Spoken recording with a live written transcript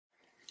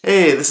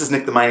Hey, this is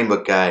Nick the Mining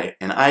Book Guy,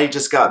 and I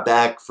just got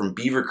back from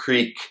Beaver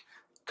Creek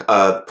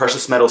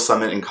Precious Metal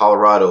Summit in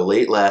Colorado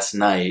late last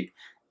night,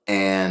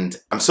 and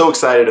I'm so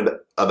excited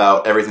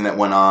about everything that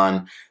went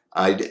on.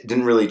 I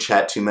didn't really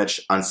chat too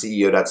much on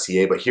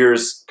CEO.ca, but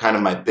here's kind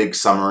of my big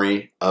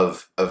summary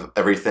of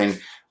everything.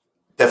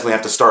 Definitely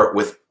have to start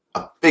with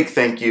a big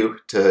thank you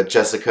to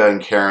Jessica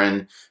and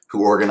Karen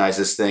who organized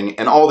this thing,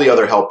 and all the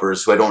other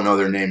helpers who I don't know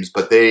their names,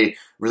 but they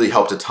really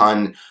helped a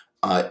ton.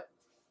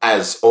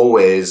 As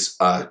always,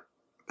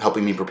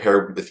 helping me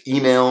prepare with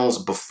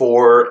emails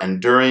before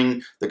and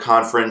during the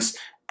conference,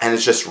 and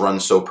it's just run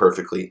so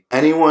perfectly.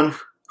 Anyone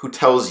who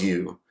tells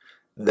you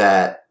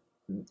that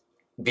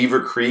Beaver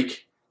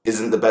Creek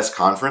isn't the best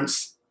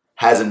conference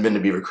hasn't been to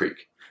Beaver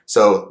Creek.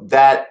 So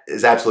that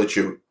is absolutely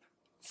true.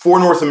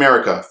 For North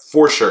America,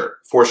 for sure,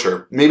 for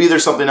sure. Maybe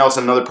there's something else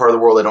in another part of the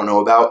world I don't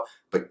know about,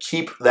 but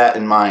keep that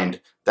in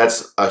mind.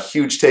 That's a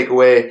huge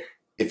takeaway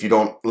if you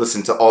don't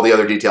listen to all the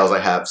other details I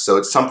have. So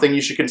it's something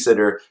you should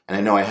consider, and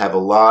I know I have a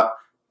lot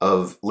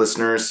of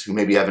listeners who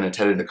maybe haven't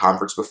attended a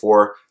conference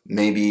before.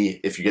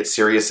 Maybe if you get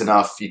serious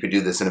enough, you could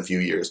do this in a few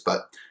years.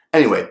 But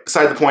anyway,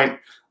 beside the point,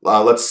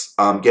 let's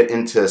get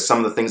into some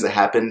of the things that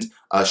happened.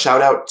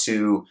 Shout out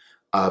to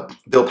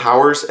Bill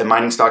Powers at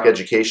Mining Stock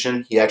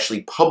Education. He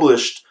actually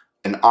published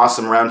an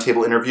awesome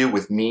roundtable interview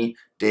with me,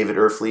 David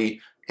Erfley,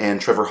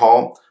 and Trevor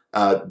Hall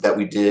that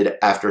we did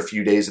after a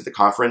few days at the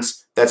conference.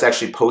 That's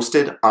actually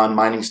posted on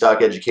Mining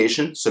Stock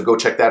Education, so go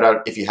check that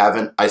out if you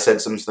haven't. I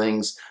said some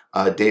things.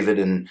 David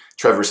and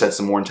Trevor said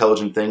some more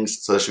intelligent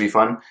things, so that should be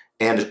fun.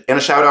 And a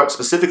shout out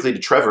specifically to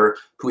Trevor,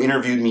 who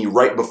interviewed me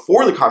right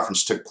before the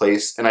conference took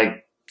place, and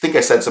I think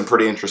I said some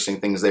pretty interesting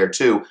things there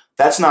too.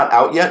 That's not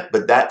out yet,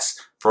 but that's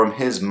from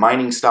his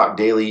Mining Stock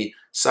Daily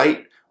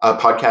site,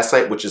 podcast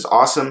site, which is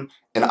awesome.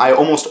 And I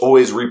almost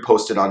always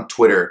repost it on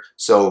Twitter.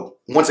 So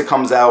once it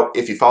comes out,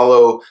 if you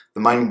follow the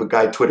Mining Book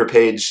Guide Twitter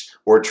page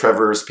or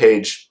Trevor's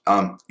page,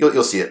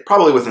 you'll see it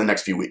probably within the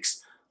next few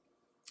weeks.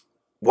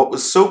 What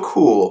was so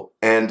cool,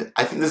 and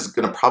I think this is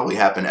going to probably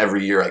happen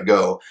every year I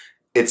go,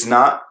 it's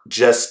not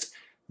just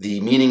the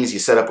meetings you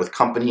set up with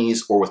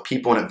companies or with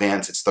people in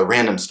advance, it's the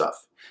random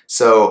stuff.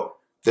 So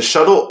the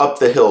shuttle up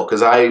the hill,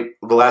 because the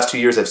last 2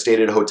 years I've stayed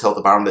at a hotel at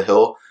the bottom of the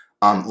hill.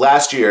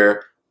 Last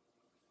year,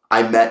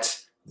 I met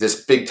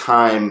this big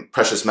time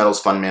precious metals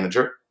fund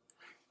manager.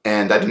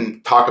 And I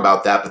didn't talk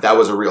about that, but that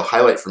was a real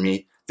highlight for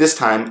me. This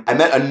time, I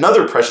met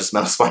another precious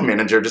metals fund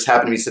manager, just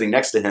happened to be sitting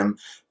next to him,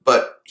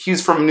 but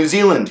he's from New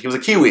Zealand. He was a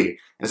Kiwi, and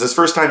it's his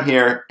first time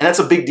here, and that's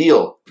a big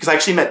deal because I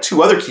actually met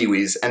two other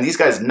Kiwis, and these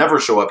guys never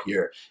show up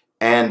here.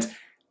 And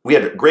we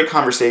had a great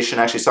conversation.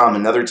 I actually saw him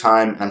another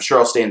time, and I'm sure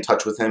I'll stay in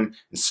touch with him.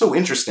 It's so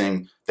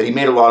interesting that he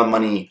made a lot of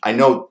money. I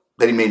know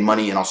that he made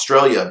money in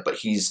Australia, but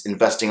he's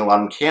investing a lot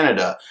in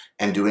Canada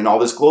and doing all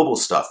this global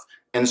stuff.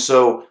 And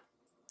so,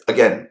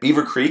 again,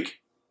 Beaver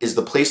Creek is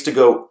the place to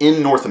go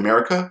in North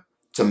America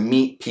to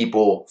meet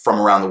people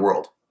from around the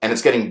world. And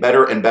it's getting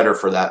better and better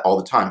for that all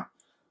the time.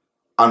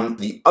 On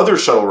the other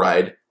shuttle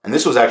ride, and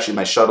this was actually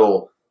my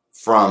shuttle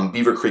from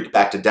Beaver Creek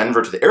back to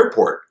Denver to the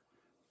airport,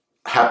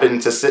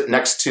 happened to sit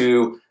next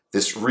to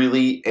this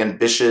really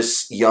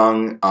ambitious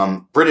young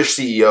British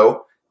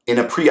CEO in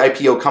a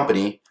pre-IPO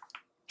company.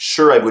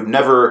 Sure, I would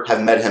never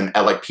have met him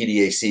at like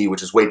PDAC,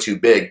 which is way too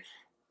big.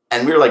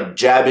 And we were like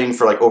jabbing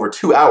for like over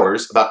 2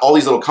 hours about all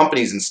these little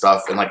companies and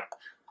stuff. And like,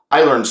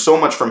 I learned so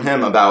much from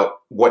him about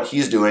what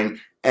he's doing.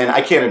 And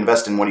I can't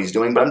invest in what he's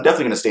doing, but I'm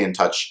definitely going to stay in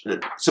touch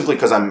simply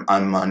because I'm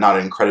not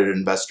an accredited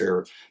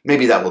investor.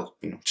 Maybe that will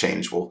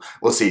change.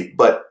 We'll see.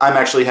 But I'm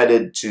actually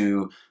headed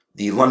to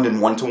the London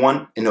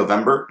one-to-one in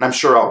November. And I'm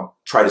sure I'll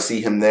try to see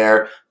him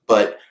there.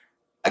 But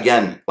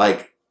again,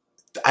 like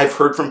I've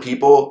heard from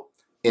people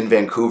in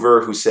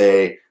Vancouver who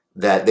say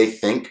that they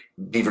think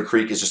Beaver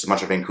Creek is just a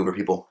bunch of Vancouver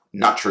people.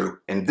 Not true.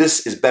 And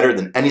this is better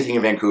than anything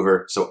in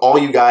Vancouver. So all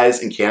you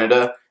guys in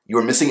Canada, you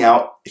are missing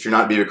out if you're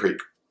not Beaver Creek.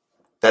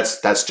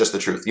 That's just the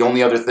truth. The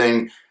only other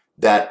thing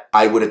that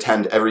I would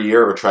attend every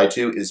year or try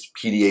to is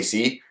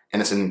PDAC,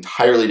 and it's an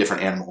entirely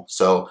different animal.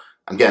 So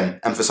again,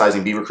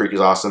 emphasizing Beaver Creek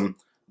is awesome.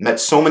 Met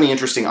so many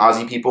interesting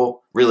Aussie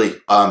people, really.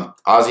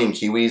 Aussie and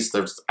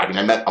Kiwis,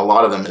 I met a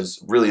lot of them. It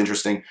was really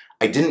interesting.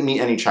 I didn't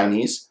meet any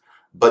Chinese,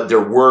 but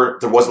there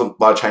was a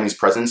lot of Chinese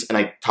presence, and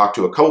I talked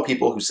to a couple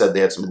people who said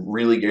they had some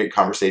really great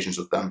conversations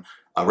with them,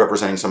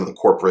 representing some of the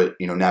corporate,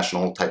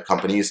 national type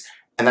companies,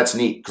 and that's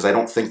neat because I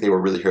don't think they were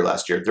really here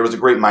last year. There was a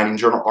great Mining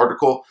Journal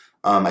article.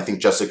 I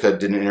think Jessica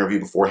did an interview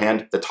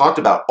beforehand that talked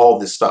about all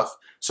this stuff.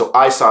 So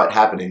I saw it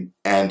happening,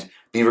 and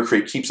Beaver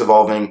Creek keeps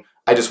evolving.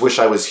 I just wish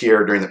I was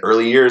here during the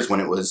early years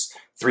when it was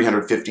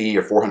 350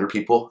 or 400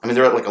 people. I mean,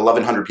 they're at like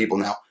 1,100 people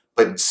now,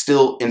 but it's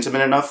still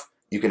intimate enough.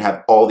 You can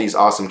have all these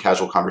awesome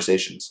casual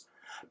conversations.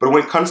 But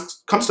when it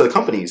comes to the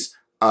companies,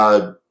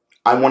 I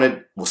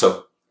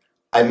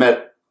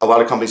met a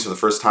lot of companies for the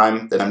first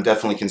time that I'm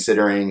definitely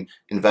considering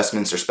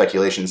investments or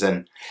speculations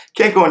in.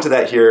 Can't go into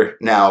that here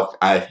now.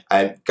 I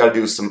got to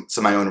do some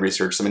of my own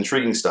research, some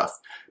intriguing stuff.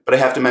 But I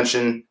have to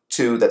mention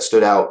two that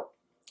stood out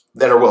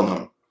that are well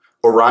known.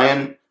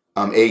 Orion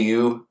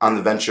AU on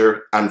the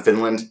venture on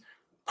Finland.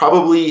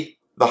 Probably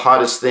the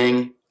hottest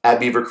thing at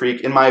Beaver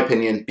Creek, in my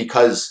opinion,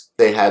 because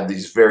they had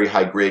these very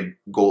high-grade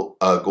gold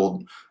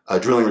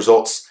drilling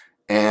results.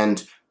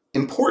 And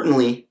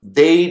importantly,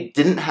 they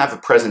didn't have a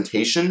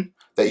presentation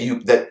that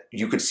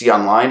you could see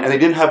online, and they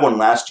didn't have one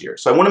last year.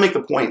 So I want to make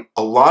the point,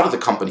 a lot of the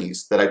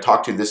companies that I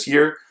talked to this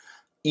year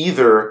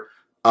either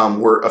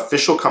were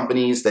official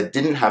companies that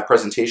didn't have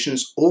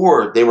presentations,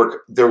 or there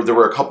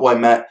were a couple I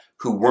met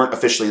who weren't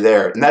officially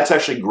there. And that's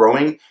actually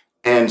growing,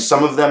 and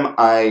some of them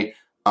I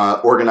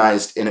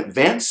organized in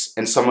advance,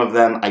 and some of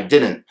them I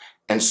didn't.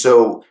 And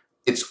so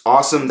it's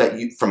awesome that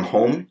from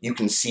home you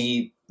can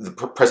see the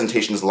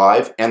presentations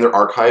live, and they're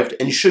archived,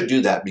 and you should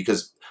do that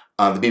because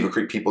the Beaver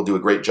Creek people do a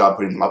great job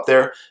putting them up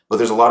there. But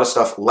there's a lot of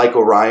stuff like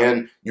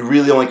Orion, you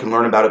really only can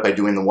learn about it by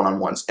doing the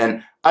one-on-ones.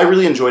 And I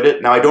really enjoyed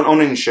it. Now, I don't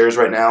own any shares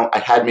right now. I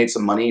had made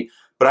some money,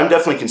 but I'm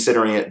definitely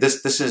considering it.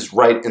 This is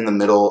right in the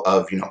middle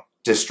of,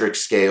 district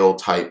scale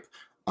type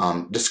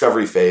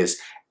discovery phase.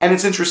 And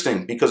it's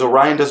interesting because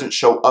Orion doesn't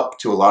show up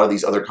to a lot of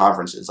these other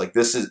conferences. Like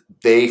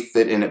they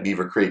fit in at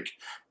Beaver Creek.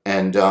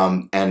 And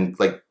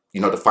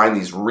to find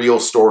these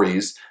real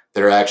stories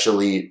that are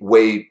actually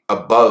way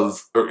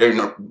above, or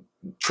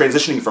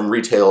transitioning from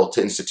retail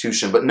to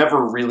institution, but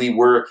never really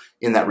were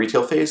in that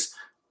retail phase.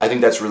 I think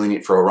that's really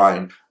neat for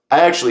Orion. I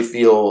actually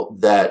feel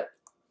that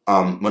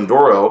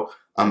Mundoro,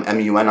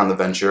 MUN on the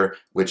venture,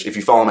 which if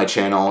you follow my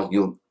channel,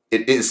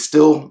 it is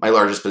still my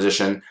largest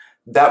position.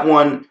 That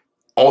one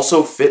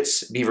also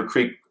fits Beaver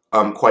Creek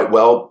quite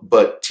well,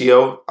 but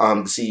Tio,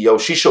 the CEO,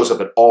 she shows up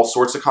at all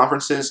sorts of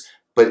conferences,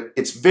 but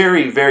it's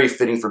very, very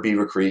fitting for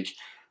Beaver Creek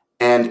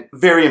and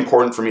very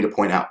important for me to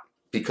point out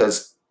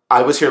because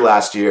I was here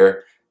last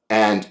year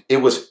and it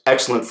was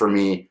excellent for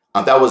me.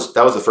 That was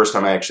the first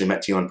time I actually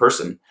met Tio in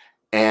person,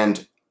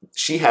 and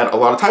she had a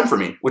lot of time for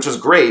me, which was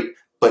great,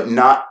 but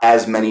not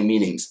as many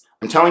meetings.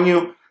 I'm telling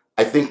you,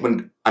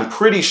 I'm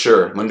pretty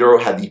sure Mundoro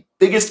had the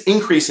biggest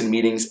increase in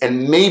meetings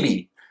and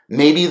maybe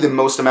the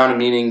most amount of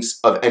meetings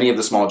of any of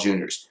the small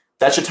juniors.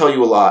 That should tell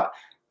you a lot.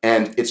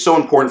 And it's so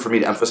important for me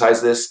to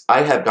emphasize this.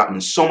 I have gotten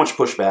so much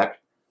pushback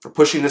for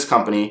pushing this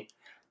company,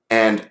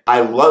 and I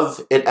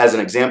love it as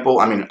an example.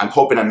 I mean, I'm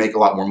hoping I make a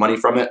lot more money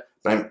from it,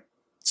 but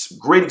it's a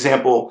great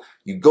example.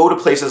 You go to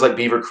places like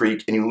Beaver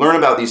Creek and you learn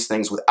about these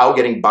things without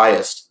getting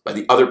biased by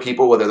the other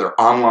people, whether they're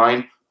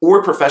online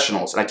or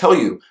professionals. And I tell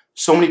you,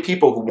 so many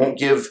people who won't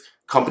give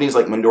companies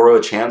like Mundoro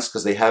a chance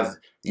because they have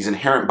these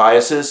inherent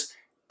biases.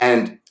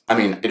 And I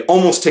mean, it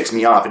almost ticks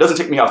me off. It doesn't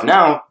tick me off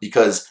now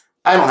because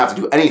I don't have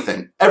to do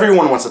anything.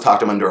 Everyone wants to talk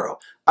to Mundoro.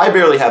 I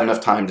barely have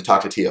enough time to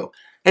talk to Tio.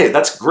 Hey,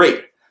 that's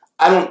great.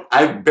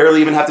 I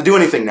barely even have to do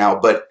anything now,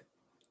 but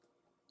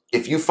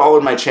if you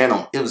followed my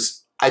channel,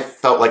 I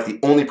felt like the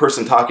only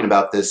person talking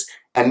about this,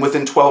 and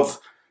within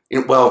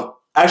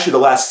actually the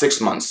last 6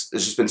 months,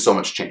 there's just been so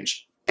much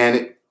change.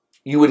 And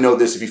you would know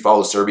this if you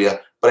follow Serbia,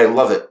 but I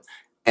love it.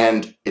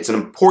 And it's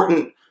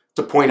important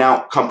to point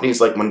out companies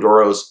like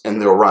Mundoro's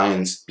and the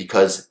Orions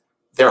because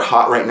they're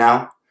hot right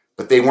now,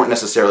 but they weren't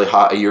necessarily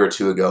hot a year or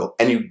two ago.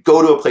 And you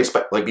go to a place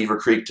like Beaver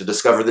Creek to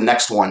discover the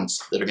next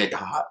ones that are going to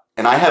get hot.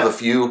 And I have a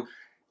few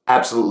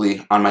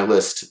absolutely on my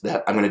list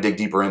that I'm going to dig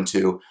deeper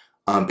into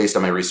based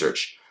on my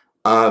research.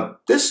 I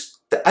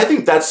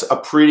think that's a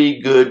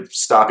pretty good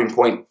stopping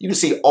point. You can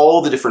see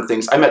all the different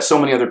things. I met so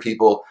many other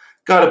people,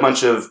 got a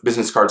bunch of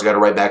business cards I got to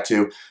write back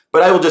to,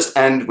 but I will just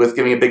end with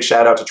giving a big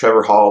shout out to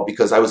Trevor Hall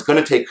because I was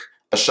going to take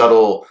a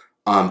shuttle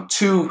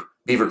to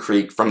Beaver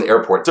Creek from the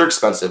airport. They're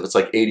expensive. It's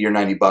like 80 or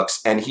 90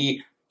 bucks. And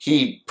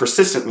he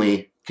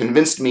persistently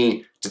convinced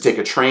me to take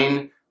a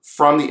train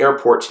from the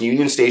airport to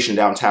Union Station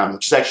downtown,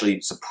 which is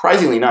actually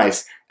surprisingly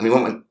nice. And we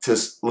went to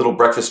this little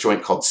breakfast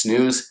joint called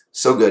Snooze.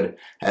 So good.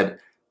 Had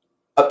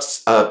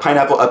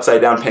pineapple upside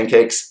down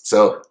pancakes.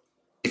 So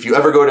if you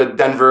ever go to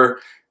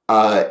Denver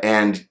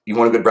and you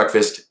want a good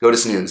breakfast, go to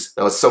Snooze.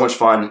 That was so much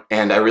fun.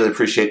 And I really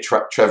appreciate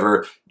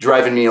Trevor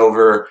driving me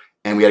over,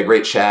 and we had a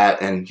great chat,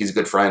 and he's a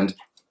good friend.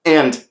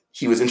 And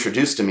he was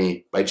introduced to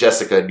me by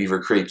Jessica at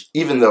Beaver Creek,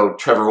 even though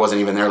Trevor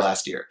wasn't even there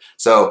last year.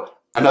 So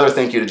another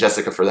thank you to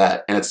Jessica for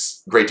that. And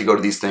it's great to go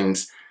to these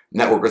things,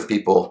 network with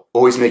people,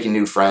 always making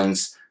new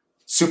friends,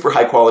 super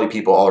high quality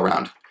people all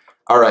around.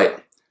 All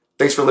right.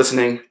 Thanks for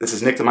listening. This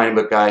is Nick the Mining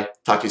Book Guy.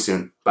 Talk to you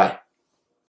soon. Bye.